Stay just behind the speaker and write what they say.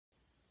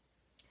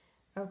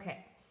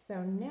Okay,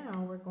 so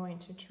now we're going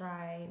to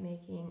try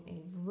making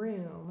a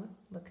room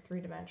look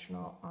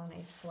three-dimensional on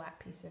a flat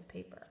piece of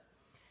paper.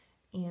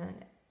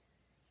 And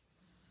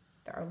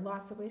there are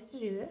lots of ways to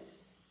do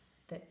this.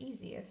 The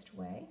easiest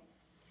way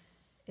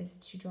is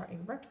to draw a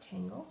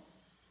rectangle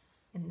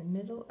in the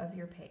middle of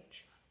your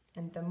page.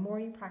 And the more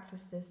you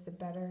practice this, the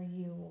better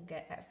you will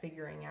get at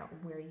figuring out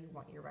where you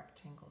want your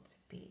rectangle to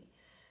be.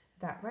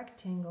 That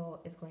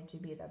rectangle is going to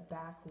be the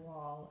back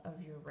wall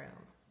of your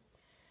room.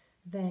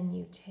 Then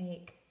you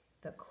take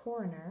the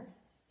corner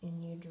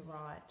and you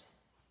draw it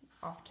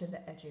off to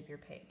the edge of your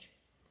page.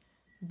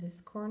 This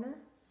corner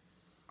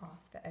off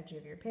the edge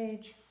of your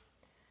page,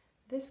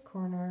 this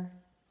corner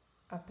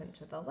up and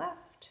to the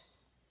left,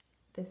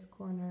 this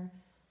corner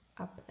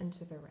up and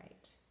to the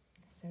right.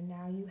 So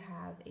now you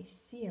have a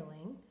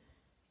ceiling,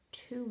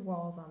 2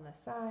 walls on the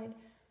side,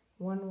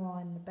 1 wall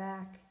in the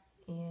back,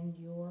 and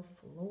your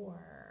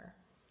floor.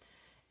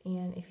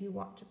 And if you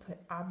want to put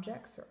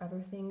objects or other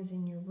things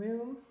in your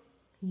room,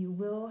 you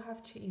will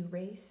have to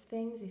erase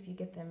things if you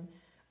get them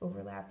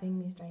overlapping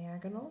these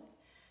diagonals,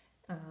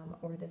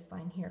 or this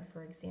line here.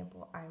 For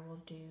example, I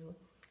will do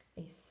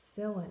a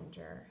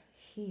cylinder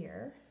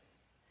here.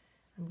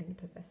 I'm going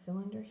to put the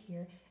cylinder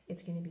here.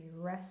 It's going to be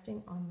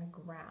resting on the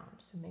ground,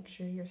 so make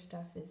sure your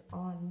stuff is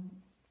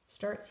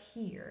starts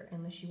here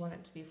unless you want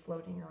it to be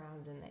floating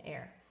around in the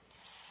air.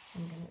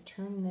 I'm going to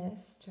turn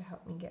this to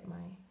help me get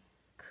my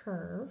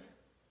curve,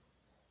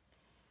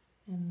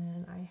 and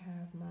then I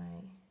have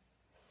my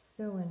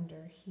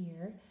cylinder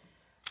here.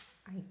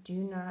 I do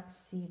not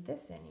see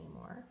this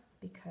anymore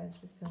because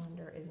the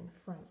cylinder is in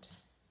front,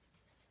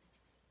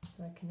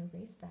 so I can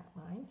erase that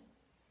line.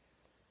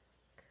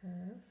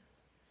 Curve,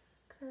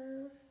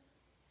 curve,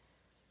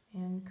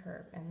 and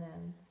curve, and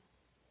then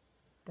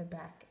the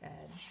back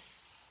edge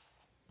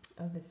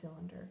of the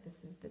cylinder.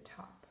 This is the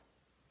top.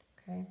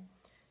 Okay,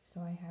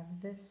 so I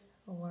have this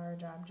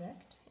large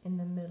object in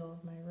the middle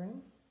of my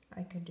room.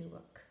 I could do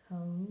a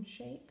cone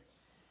shape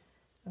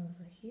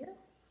over here.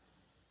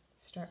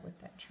 Start with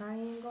that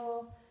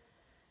triangle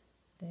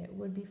that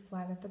would be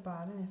flat at the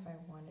bottom if I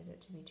wanted it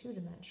to be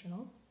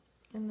two-dimensional.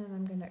 And then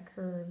I'm going to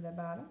curve the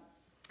bottom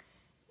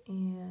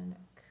and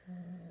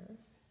curve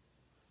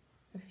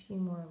a few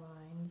more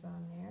lines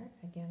on there.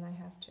 Again, I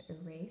have to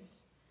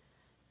erase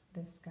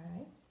this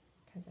guy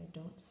because I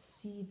don't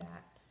see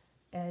that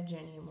edge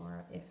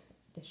anymore if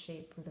the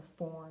shape or the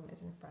form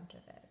is in front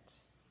of it.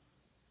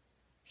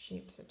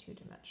 Shapes are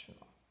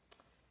two-dimensional.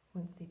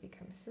 Once they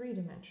become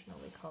three-dimensional,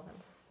 we call them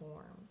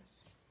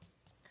forms.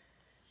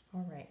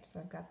 All right, so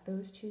I've got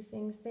those 2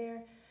 things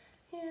there,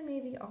 and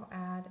maybe I'll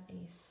add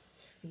a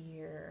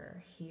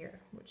sphere here,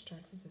 which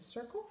starts as a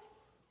circle,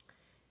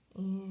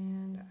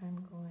 and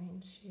I'm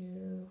going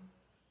to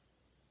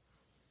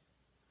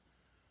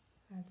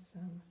add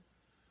some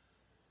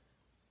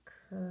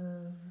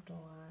curved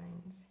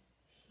lines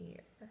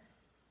here.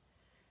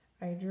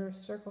 I drew a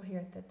circle here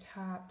at the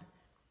top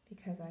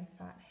because I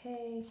thought,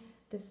 hey,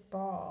 this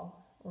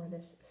ball or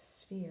this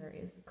sphere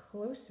is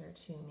closer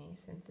to me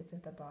since it's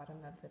at the bottom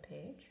of the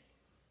page,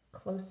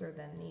 closer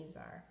than these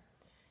are.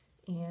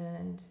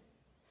 And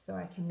so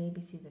I can maybe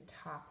see the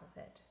top of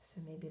it.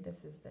 So maybe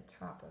this is the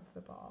top of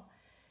the ball,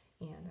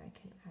 and I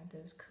can add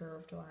those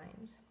curved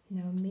lines.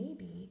 Now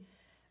maybe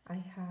I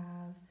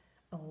have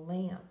a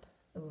lamp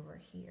over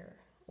here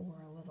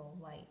or a little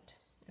light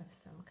of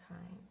some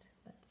kind.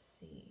 Let's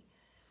see.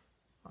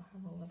 I'll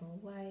have a little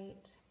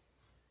light.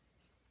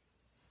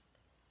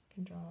 I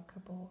can draw a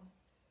couple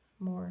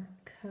more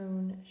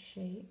cone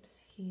shapes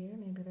here.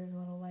 Maybe there's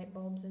little light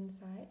bulbs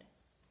inside.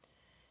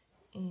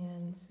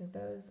 And so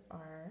those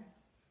are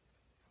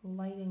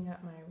lighting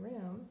up my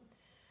room,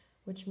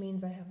 which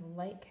means I have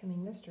light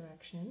coming this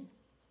direction.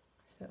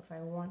 So if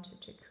I wanted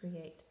to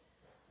create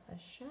a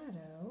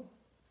shadow,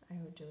 I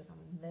would do it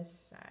on this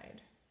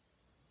side.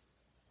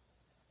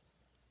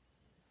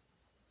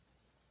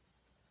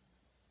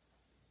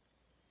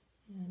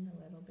 And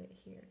a little bit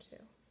here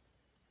too.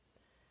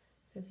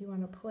 So if you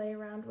want to play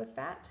around with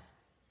that,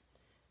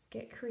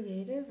 get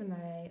creative, and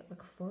I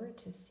look forward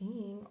to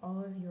seeing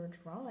all of your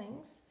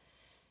drawings.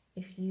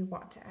 If you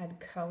want to add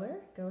color,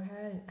 go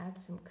ahead and add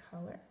some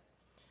color.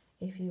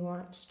 If you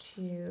want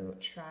to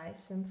try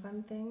some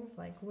fun things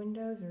like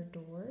windows or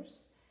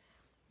doors,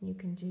 you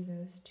can do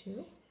those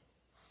too.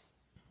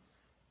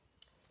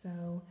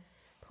 So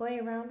play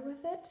around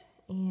with it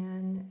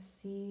and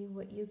see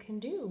what you can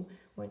do.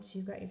 Once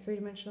you've got your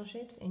three-dimensional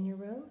shapes in your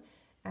room,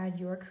 add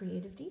your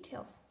creative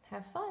details.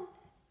 Have fun.